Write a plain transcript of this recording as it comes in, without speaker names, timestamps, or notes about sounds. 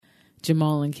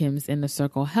Jamal and Kim's Inner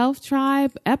Circle Health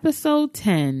Tribe, episode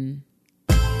 10.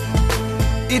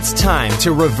 It's time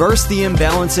to reverse the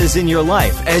imbalances in your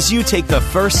life as you take the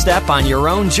first step on your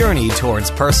own journey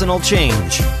towards personal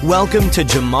change. Welcome to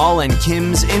Jamal and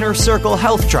Kim's Inner Circle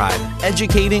Health Tribe,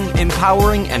 educating,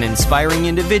 empowering, and inspiring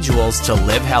individuals to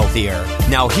live healthier.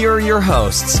 Now here are your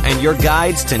hosts and your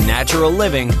guides to natural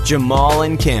living, Jamal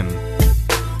and Kim.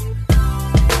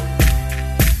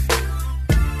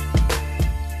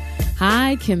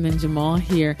 Hi, Kim and Jamal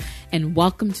here, and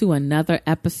welcome to another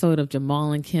episode of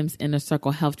Jamal and Kim's Inner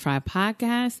Circle Health Tribe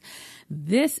podcast.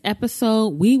 This episode,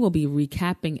 we will be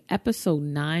recapping episode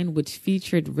 9, which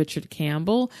featured Richard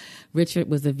Campbell. Richard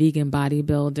was a vegan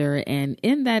bodybuilder, and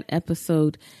in that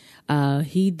episode,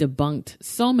 he debunked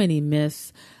so many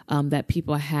myths that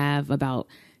people have about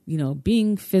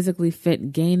being physically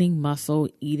fit, gaining muscle,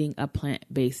 eating a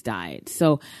plant-based diet.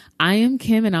 So I am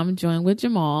Kim, and I'm joined with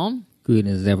Jamal.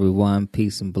 Greetings, everyone.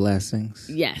 Peace and blessings.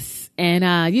 Yes. And,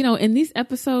 in these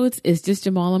episodes, it's just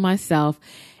Jamal and myself.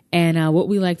 And what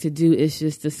we like to do is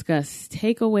just discuss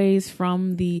takeaways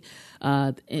from the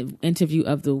interview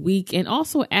of the week and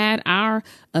also add our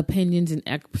opinions and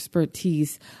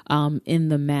expertise in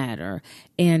the matter.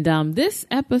 And this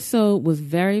episode was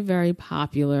very, very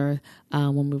popular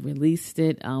when we released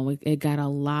it. It got a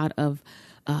lot of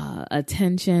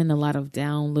attention, a lot of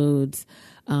downloads.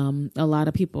 A lot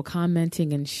of people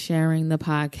commenting and sharing the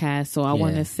podcast. So I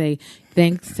want to say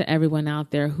thanks to everyone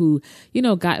out there who,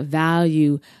 got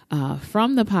value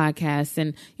from the podcast.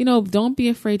 And, don't be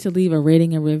afraid to leave a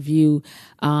rating and review,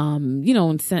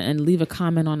 and leave a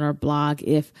comment on our blog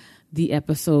if the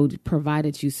episode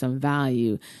provided you some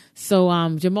value. So,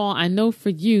 Jamal, I know for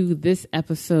you, this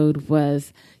episode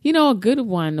was, a good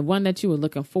one, the one that you were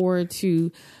looking forward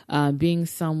to, being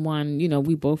someone,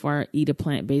 we both eat a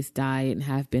plant-based diet and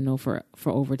have been for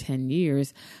over 10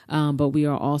 years. But we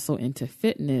are also into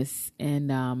fitness.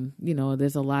 And,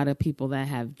 there's a lot of people that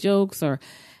have jokes or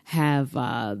have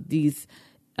these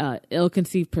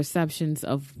ill-conceived perceptions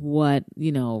of what,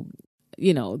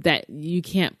 that you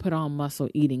can't put on muscle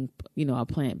eating, a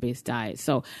plant-based diet.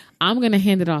 So I'm going to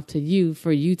hand it off to you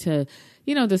for you to,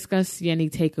 discuss any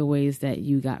takeaways that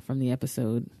you got from the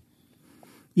episode.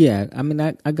 Yeah, I mean,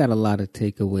 I got a lot of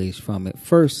takeaways from it.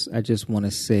 First, I just want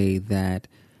to say that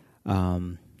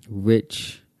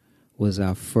Rich was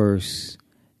our first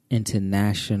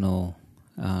international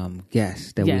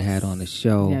guest that we had on the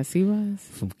show. Yes, he was.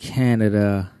 From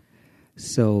Canada.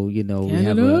 So, we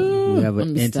have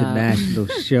an international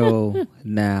show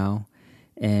now,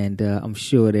 and I'm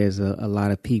sure there's a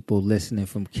lot of people listening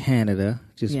from Canada.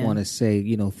 Just want to say,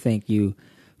 thank you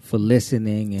for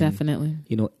listening. And, definitely.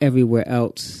 Everywhere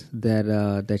else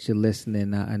that you're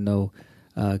listening. I know,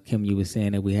 Kim, you were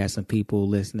saying that we had some people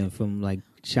listening from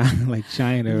China, right?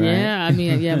 Yeah, I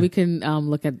mean, we can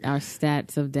look at our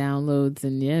stats of downloads,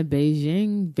 and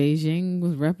Beijing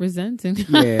was representing.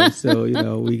 Yeah, so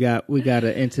we got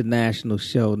an international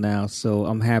show now, so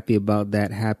I'm happy about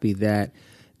that. Happy that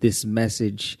this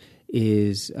message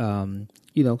is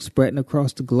spreading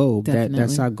across the globe.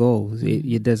 That's our goal.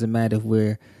 Mm-hmm. It doesn't matter if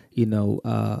we're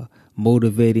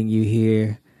motivating you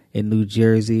here in New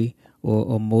Jersey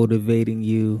or motivating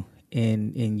you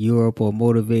in Europe or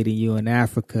motivating you in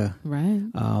Africa. Right.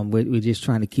 We're just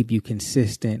trying to keep you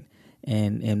consistent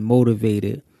and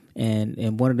motivated.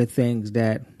 And one of the things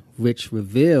that Rich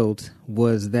revealed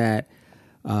was that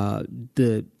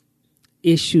the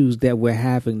issues that we're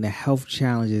having, the health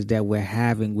challenges that we're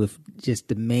having with just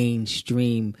the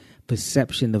mainstream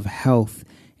perception of health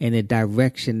and the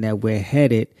direction that we're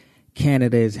headed,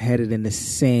 Canada is headed in the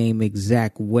same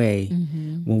exact way.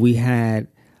 Mm-hmm. When we had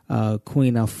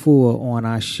Queen Afua on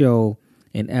our show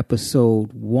in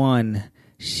episode 1,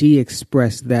 she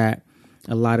expressed that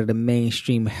a lot of the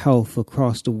mainstream health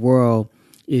across the world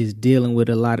is dealing with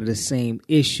a lot of the same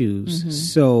issues. Mm-hmm.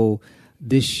 So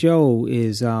this show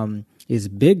is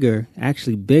bigger,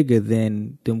 actually bigger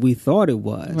than we thought it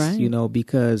was, right.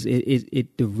 Because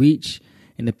it the reach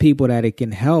and the people that it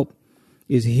can help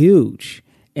is huge.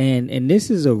 And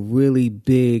this is a really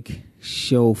big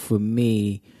show for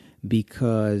me,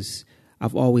 because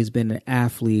I've always been an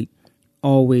athlete,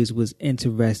 always was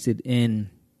interested in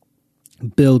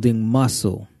building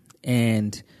muscle.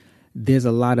 And there's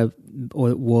a lot of,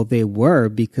 there were,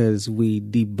 because we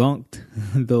debunked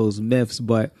those myths,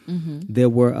 but there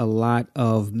were a lot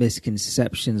of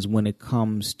misconceptions when it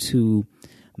comes to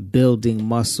building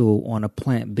muscle on a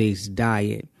plant-based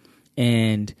diet.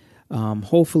 And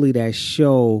hopefully that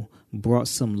show brought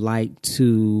some light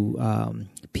to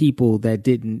people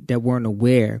that weren't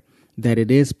aware that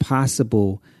it is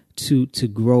possible to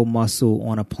grow muscle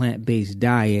on a plant-based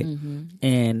diet.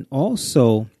 And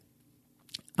also,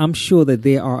 I'm sure that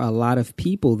there are a lot of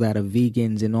people that are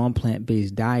vegans and on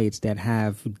plant-based diets that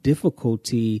have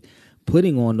difficulty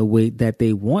putting on the weight that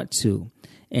they want to.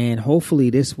 And hopefully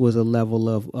this was a level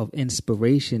of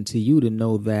inspiration to you to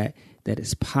know that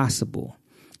it's possible.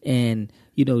 And,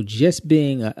 just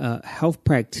being a health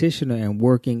practitioner and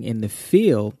working in the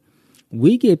field,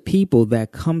 we get people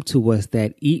that come to us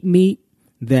that eat meat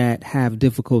that have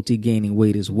difficulty gaining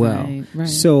weight as well. Right.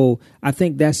 So I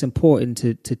think that's important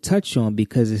to touch on,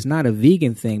 because it's not a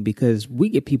vegan thing, because we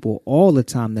get people all the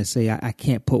time that say, I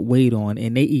can't put weight on,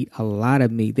 and they eat a lot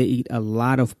of meat. They eat a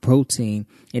lot of protein,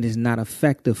 and it's not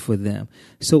effective for them.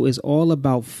 So it's all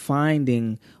about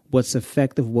finding what's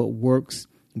effective, what works,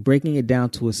 breaking it down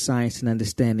to a science and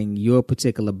understanding your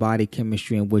particular body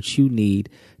chemistry and what you need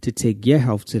to take your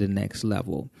health to the next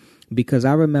level. Because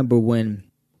I remember when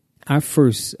I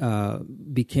first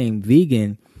became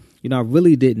vegan, I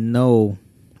really didn't know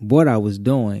what I was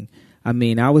doing. I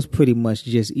mean, I was pretty much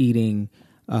just eating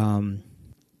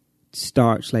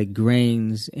starch, like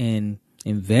grains and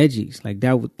veggies. Like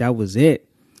that was it.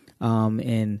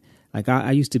 And like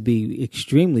I used to be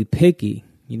extremely picky.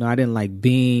 I didn't like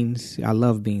beans. I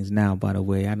love beans now, by the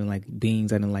way. I didn't like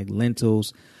beans. I didn't like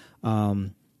lentils.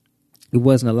 It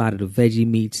wasn't a lot of the veggie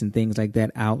meats and things like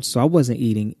that out. So I wasn't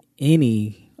eating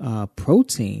any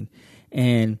protein,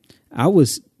 and I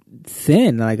was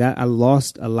thin. Like I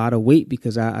lost a lot of weight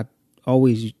because I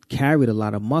always carried a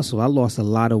lot of muscle. I lost a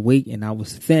lot of weight and I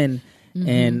was thin.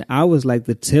 And I was like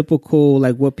the typical,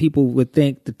 like what people would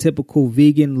think the typical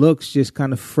vegan looks, just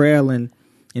kind of frail and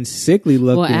sickly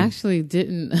looking. Well, actually,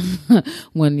 didn't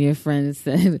one of your friends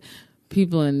said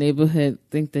people in the neighborhood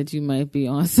think that you might be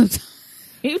on some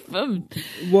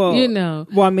Well,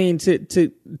 I mean,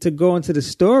 to go into the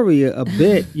story a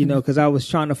bit, because I was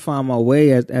trying to find my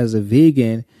way as a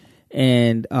vegan,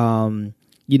 and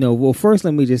well, first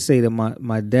let me just say that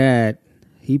my dad,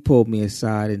 he pulled me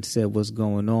aside and said, "What's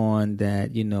going on?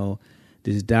 That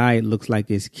this diet looks like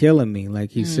it's killing me." Like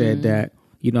he said that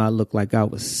I look like I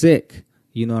was sick.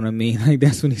 You know what I mean? Like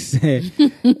that's what he said.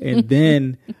 And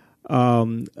then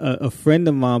a friend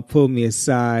of mine pulled me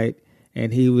aside.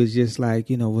 And he was just like,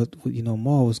 what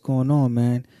Ma, what's going on,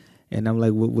 man? And I'm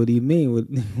like, what do you mean?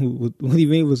 What do you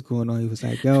mean what's going on? He was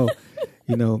like, yo,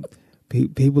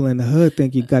 people in the hood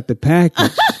think you got the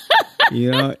package,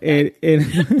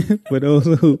 and for those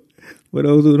who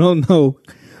don't know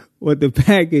what the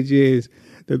package is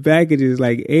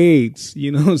like AIDS,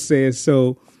 you know what I'm saying?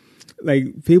 So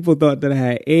like people thought that I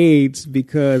had AIDS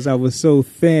because I was so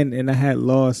thin and I had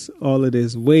lost all of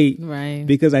this weight, right?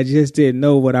 Because I just didn't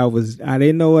know what I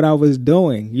didn't know what I was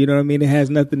doing. You know what I mean? It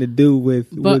has nothing to do with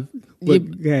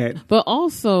But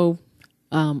also,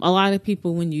 a lot of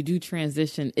people, when you do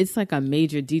transition, it's like a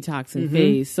major detoxing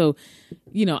phase. So,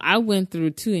 I went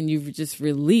through too, and you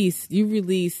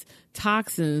release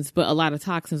toxins, but a lot of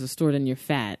toxins are stored in your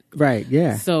fat. Right.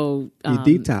 Yeah. So you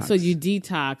detox. So you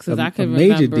detox. Because I can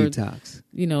major remember,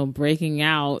 detox. Breaking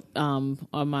out on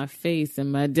my face,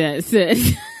 and my dad said,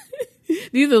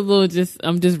 "These are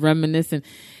I'm just reminiscing."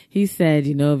 He said,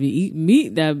 "If you eat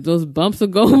meat, those bumps will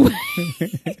go away."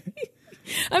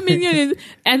 I mean,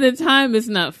 at the time it's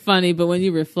not funny, but when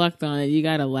you reflect on it, you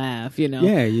gotta laugh.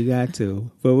 Yeah, you got to.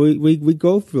 But we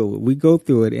go through it. We go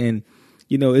through it, and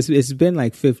it's been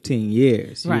like 15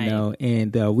 years. Right.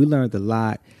 And we learned a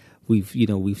lot. We've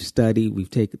studied. We've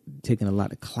taken a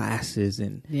lot of classes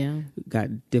and got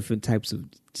different types of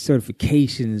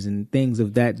certifications and things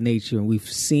of that nature. And we've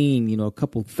seen a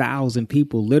couple thousand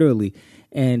people literally,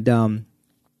 and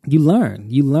you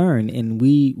learn, and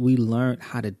we learned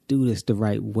how to do this the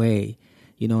right way,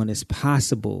 and it's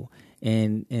possible.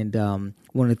 And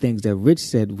one of the things that Rich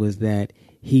said was that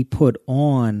he put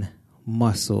on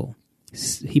muscle.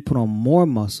 He put on more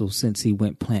muscle since he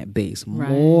went plant-based,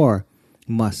 more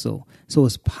muscle. So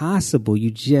it's possible.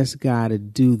 You just got to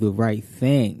do the right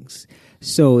things.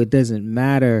 So it doesn't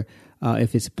matter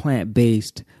if it's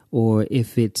plant-based or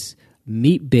if it's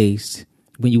meat-based.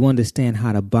 When you understand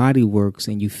how the body works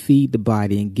and you feed the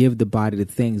body and give the body the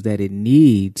things that it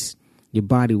needs, your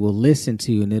body will listen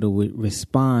to you and it'll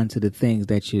respond to the things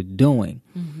that you're doing.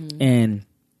 And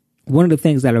one of the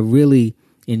things that I really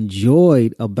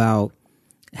enjoyed about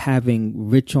having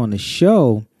Rich on the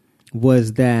show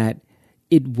was that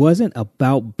it wasn't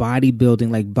about bodybuilding.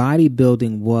 Like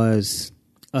bodybuilding was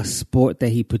a sport that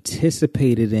he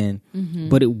participated in,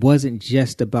 but it wasn't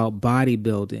just about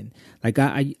bodybuilding. Like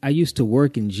I used to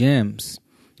work in gyms,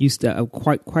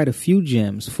 quite a few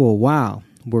gyms for a while.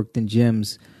 Worked in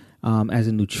gyms as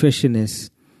a nutritionist,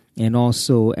 and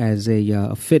also as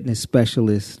a fitness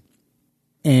specialist.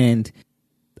 And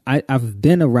I've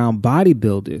been around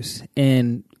bodybuilders,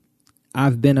 and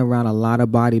I've been around a lot of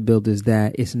bodybuilders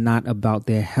that it's not about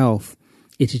their health.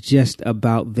 It's just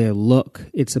about their look.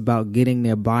 It's about getting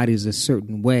their bodies a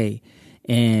certain way,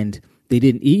 and they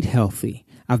didn't eat healthy.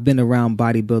 I've been around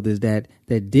bodybuilders that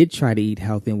did try to eat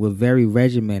healthy and were very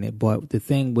regimented. But the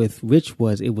thing with Rich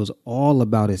was it was all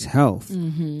about his health.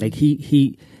 Mm-hmm. Like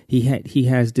he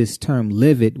has this term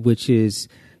livid, which is,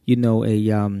 you know,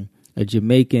 a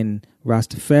Jamaican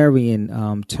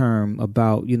Rastafarian term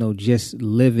about, you know, just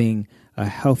living a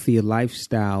healthier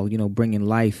lifestyle, you know, bringing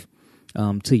life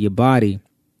to your body.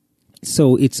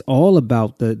 So it's all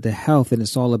about the health, and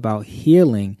it's all about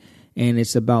healing. And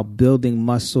it's about building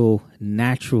muscle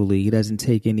naturally. He doesn't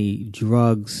take any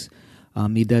drugs.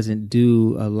 He doesn't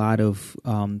do a lot of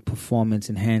performance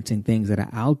enhancing things that are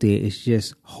out there. It's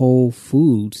just whole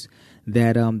foods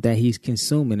that he's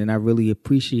consuming. And I really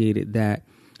appreciated that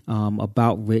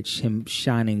about Rich, him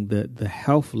shining the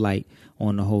health light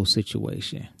on the whole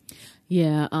situation.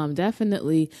 Yeah,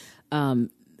 definitely.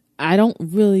 I don't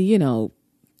really, you know,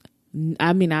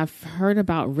 I mean, I've heard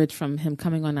about Rich from him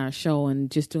coming on our show and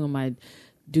just doing my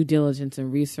due diligence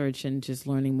and research and just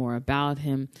learning more about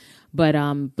him. But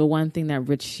the one thing that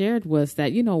Rich shared was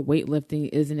that, you know, weightlifting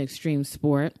is an extreme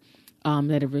sport,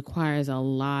 that it requires a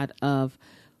lot of,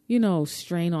 you know,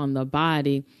 strain on the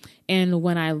body. And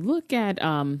when I look at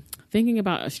thinking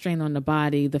about a strain on the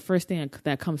body, the first thing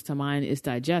that comes to mind is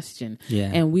digestion.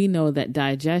 Yeah. And we know that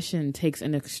digestion takes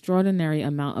an extraordinary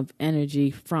amount of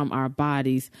energy from our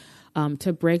bodies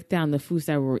to break down the foods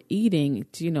that we're eating,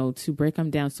 to break them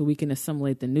down so we can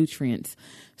assimilate the nutrients.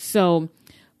 So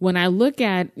when I look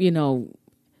at,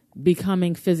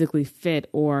 becoming physically fit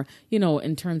or,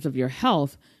 in terms of your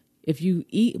health, if you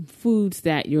eat foods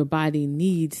that your body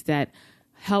needs that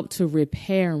help to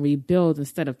repair and rebuild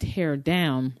instead of tear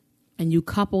down, and you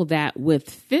couple that with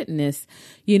fitness,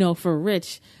 for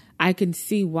Rich, I can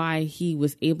see why he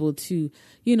was able to,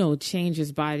 change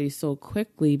his body so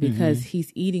quickly because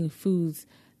he's eating foods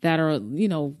that are,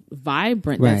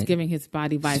 vibrant, right. That's giving his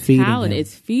body vitality.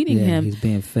 It's feeding him. He's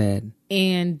being fed.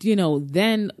 And,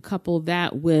 then couple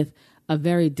that with a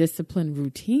very disciplined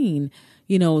routine,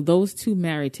 those two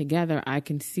married together, I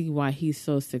can see why he's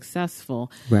so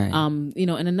successful. Right. And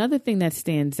another thing that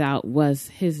stands out was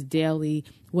his daily,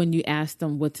 when you asked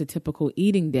him what's a typical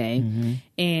eating day,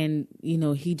 and,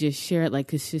 he just shared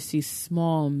it's just these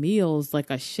small meals, like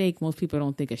a shake. Most people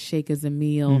don't think a shake is a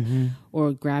meal,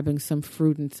 or grabbing some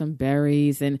fruit and some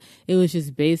berries. And it was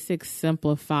just basic,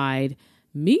 simplified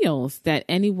meals that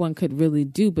anyone could really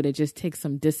do, but it just takes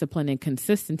some discipline and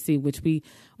consistency, which we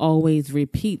always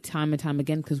repeat time and time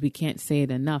again because we can't say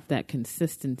it enough, that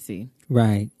consistency.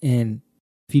 Right. And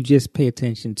if you just pay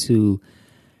attention to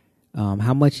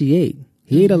how much he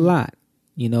ate a lot.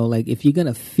 If you're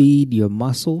gonna feed your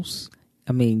muscles,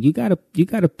 I mean, you gotta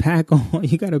pack on,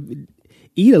 you gotta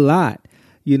eat a lot.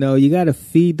 You gotta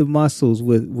feed the muscles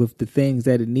with the things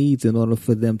that it needs in order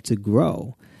for them to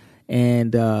grow.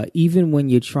 And even when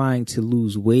you're trying to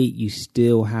lose weight, you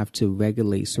still have to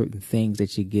regulate certain things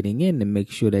that you're getting in to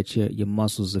make sure that your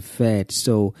muscles are fed.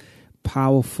 So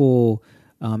powerful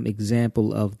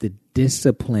example of the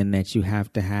discipline that you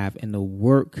have to have and the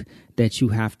work that you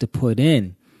have to put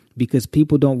in, because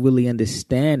people don't really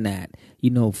understand that.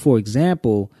 For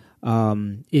example,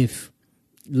 if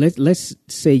let's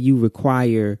say you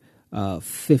require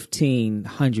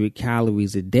 1,500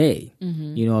 calories a day. A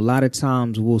lot of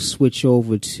times we'll switch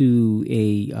over to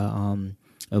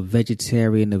a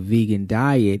vegetarian, a vegan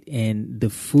diet, and the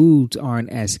foods aren't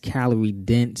as calorie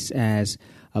dense as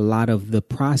a lot of the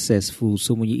processed foods.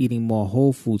 So when you're eating more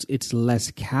whole foods, it's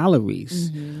less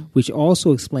calories, which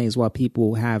also explains why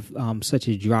people have such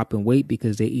a drop in weight,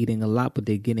 because they're eating a lot, but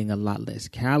they're getting a lot less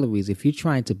calories. If you're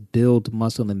trying to build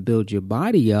muscle and build your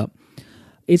body up,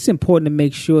 it's important to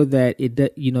make sure that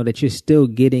that you're still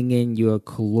getting in your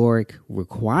caloric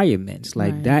requirements.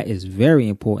 Right. That is very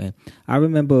important. I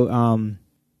remember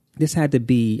this had to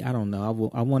be, I don't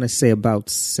know, I want to say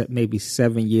about maybe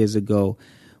 7 years ago.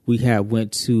 We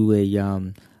went to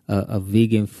a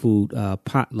vegan food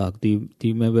potluck. Do you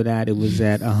remember that? It was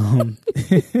at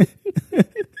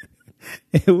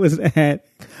it was at.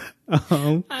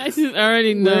 I just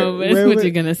already know, but it's what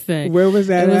you're gonna say. Where was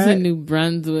that? It was in New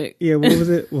Brunswick. Yeah, what was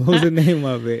it? What was the name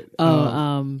of it?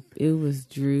 It was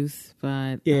Drew's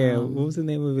spot. Yeah, what was the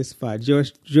name of his spot?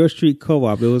 George Street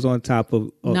Co-op. It was on top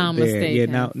of Namaste. There. Yeah,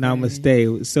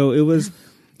 Namaste. So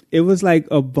it was like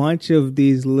a bunch of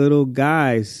these little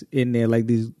guys in there, like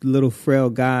these little frail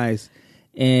guys,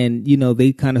 And, you know,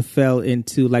 they kind of fell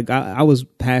into, like, I was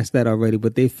past that already,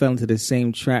 but they fell into the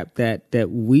same trap that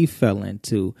we fell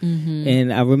into. Mm-hmm.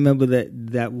 And I remember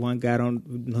that one guy, I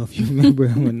don't know if you remember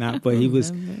him or not, but he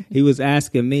was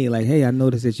asking me, like, hey, I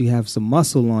noticed that you have some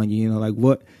muscle on you, you know, like,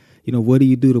 what do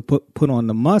you do to put on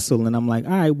the muscle? And I'm like,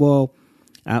 all right, well,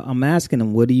 I'm asking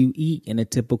him, what do you eat in a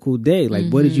typical day? Like,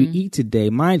 what did you eat today?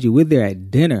 Mind you, we're there at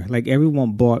dinner. Like,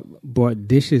 everyone brought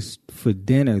dishes for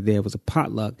dinner. There was a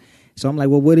potluck. So I'm like,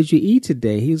 well, what did you eat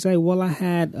today? He was like, well, I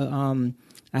had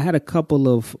a couple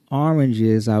of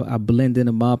oranges. I blended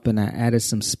them up and I added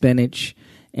some spinach,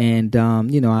 and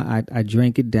you know, I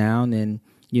drank it down, and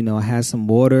you know, I had some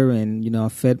water, and you know, I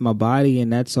fed my body,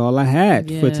 and that's all I had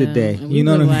for today. You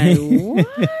know what I mean? What?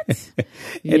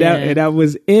 and that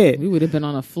was it. We would have been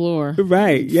on the floor,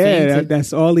 right? Yeah,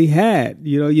 that's all he had.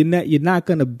 You know, you're not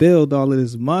going to build all of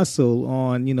this muscle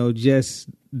on, you know, just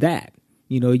that.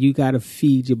 You know, you got to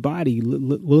feed your body.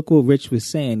 Look what Rich was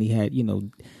saying. He had, you know,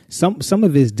 some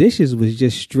of his dishes was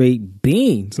just straight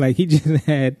beans. Like, he just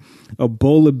had a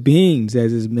bowl of beans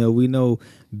as his meal. We know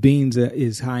beans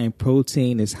is high in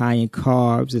protein, it's high in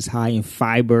carbs, it's high in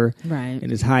fiber, right?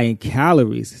 And it's high in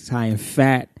calories, it's high in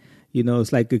fat. You know,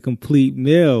 it's like a complete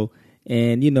meal.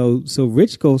 And, you know, so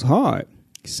Rich goes hard.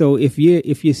 So if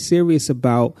you're serious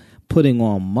about putting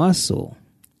on muscle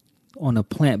on a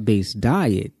plant-based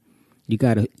diet, you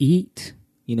got to eat,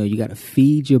 you know, you got to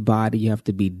feed your body. You have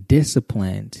to be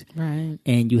disciplined. Right.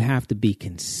 And you have to be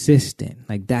consistent.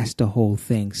 Like, that's the whole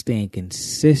thing, staying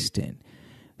consistent.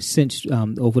 Since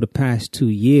over the past 2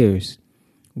 years,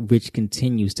 Rich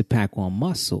continues to pack on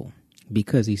muscle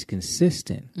because he's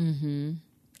consistent. Mm-hmm.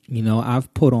 You know,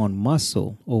 I've put on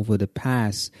muscle over the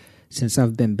past, since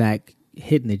I've been back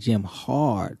hitting the gym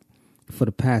hard for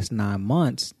the past 9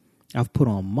 months. I've put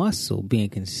on muscle, being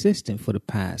consistent for the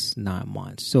past 9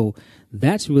 months. So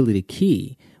that's really the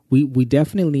key. We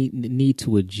definitely need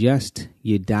to adjust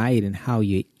your diet and how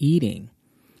you're eating.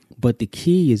 But the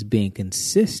key is being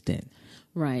consistent.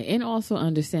 Right. And also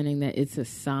understanding that it's a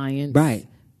science. Right.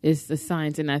 It's a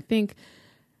science. And I think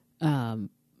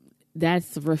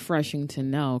that's refreshing to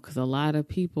know, because a lot of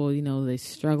people, you know, they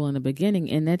struggle in the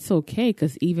beginning. And that's okay,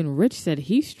 because even Rich said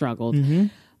he struggled. Mm-hmm.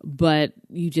 But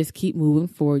you just keep moving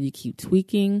forward. You keep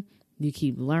tweaking. You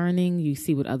keep learning. You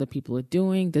see what other people are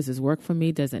doing. Does this work for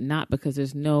me? Does it not? Because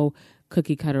there's no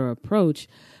cookie cutter approach.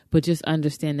 But just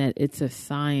understand that it's a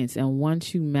science. And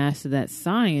once you master that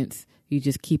science, you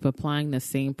just keep applying the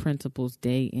same principles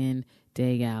day in,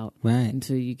 day out, right,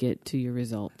 until you get to your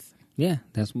results. Yeah,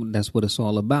 that's what it's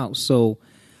all about. So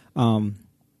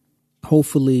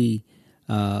hopefully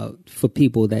for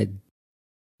people that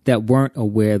weren't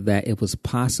aware that it was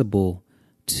possible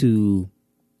to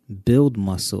build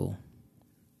muscle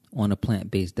on a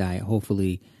plant-based diet,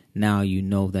 hopefully now you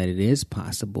know that it is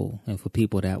possible. And for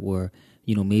people that were,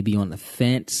 you know, maybe on the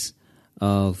fence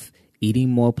of eating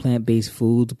more plant-based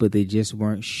foods, but they just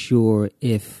weren't sure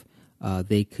if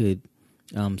they could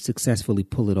successfully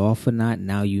pull it off or not,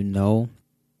 now you know.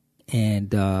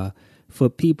 And for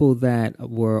people that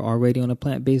were already on a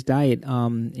plant-based diet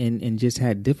and just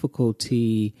had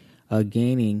difficulty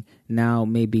gaining, now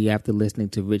maybe after listening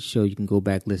to Rich show, you can go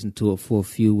back, listen to it for a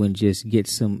few, and just get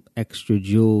some extra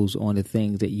jewels on the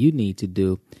things that you need to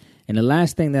do. And the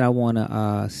last thing that I want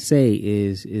to say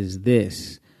is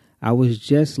this. I was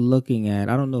just looking at,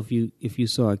 I don't know if you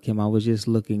saw it, Kim, I was just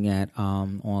looking at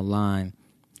online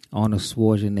Arnold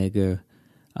Schwarzenegger,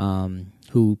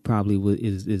 who probably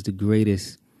is the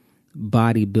greatest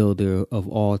bodybuilder of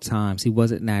all times. He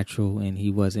wasn't natural and he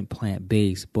wasn't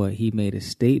plant-based, but he made a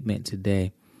statement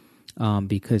today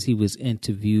because he was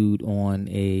interviewed on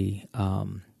a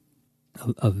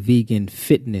vegan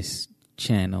fitness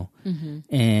channel. Mm-hmm.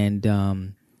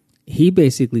 And he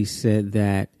basically said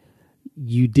that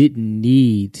you didn't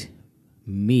need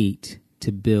meat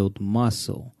to build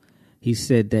muscle. He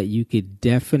said that you could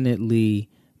definitely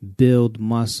build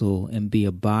muscle and be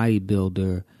a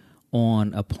bodybuilder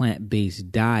on a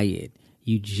plant-based diet.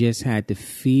 You just had to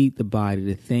feed the body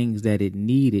the things that it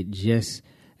needed, just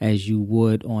as you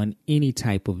would on any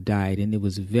type of diet, and it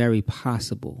was very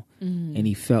possible. Mm-hmm. And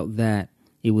he felt that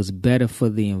it was better for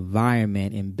the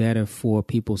environment and better for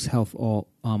people's health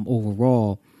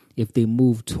overall if they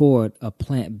moved toward a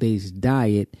plant-based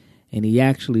diet. And he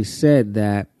actually said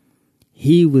that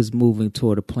he was moving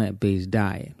toward a plant-based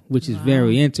diet, which is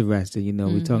very interesting. You know,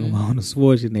 we're talking about Arnold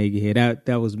Schwarzenegger here.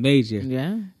 That was major.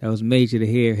 Yeah. That was major to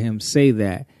hear him say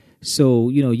that. So,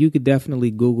 you know, you could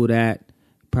definitely Google that,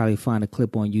 probably find a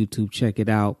clip on YouTube, check it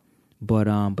out. But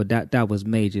that was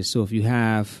major. So if you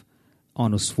have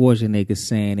Arnold Schwarzenegger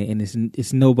saying it, and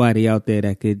it's nobody out there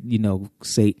that could,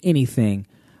 say anything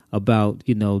about,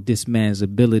 this man's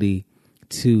ability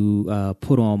to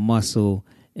put on muscle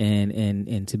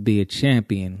and to be a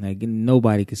champion. Like,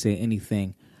 nobody could say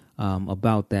anything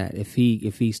about that. If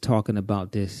he's talking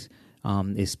about this,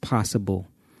 it's possible,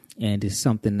 and it's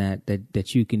something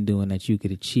that you can do and that you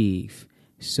could achieve.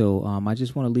 So I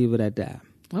just want to leave it at that.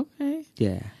 Okay.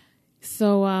 Yeah.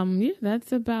 So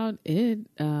that's about it.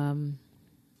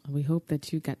 We hope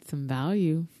that you got some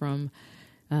value from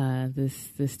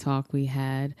this talk we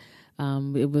had.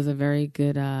 It was a very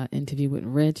good interview with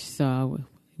Rich. So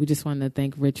we just wanted to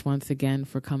thank Rich once again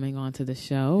for coming on to the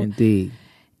show. Indeed.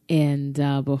 And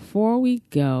before we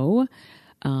go,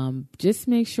 just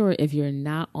make sure if you're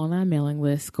not on our mailing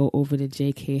list, go over to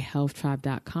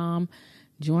jkhealthtribe.com.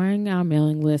 Join our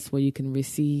mailing list where you can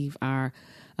receive our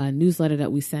newsletter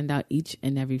that we send out each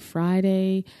and every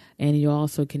Friday. And you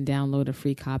also can download a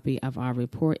free copy of our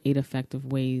report, 8 Effective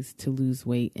Ways to Lose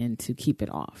Weight and to Keep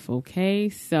It Off. Okay,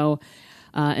 so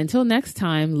until next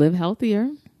time, live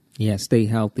healthier. Yeah, stay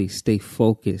healthy, stay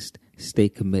focused, stay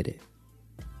committed.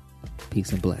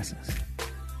 Peace and blessings.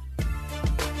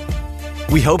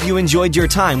 We hope you enjoyed your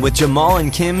time with Jamal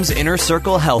and Kim's Inner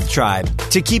Circle Health Tribe.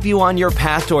 To keep you on your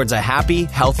path towards a happy,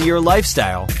 healthier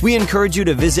lifestyle, we encourage you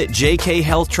to visit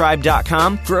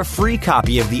jkhealthtribe.com for a free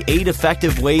copy of the 8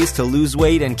 Effective Ways to Lose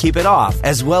Weight and Keep It Off,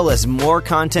 as well as more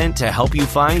content to help you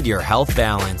find your health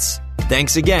balance.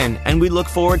 Thanks again, and we look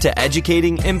forward to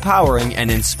educating, empowering, and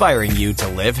inspiring you to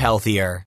live healthier.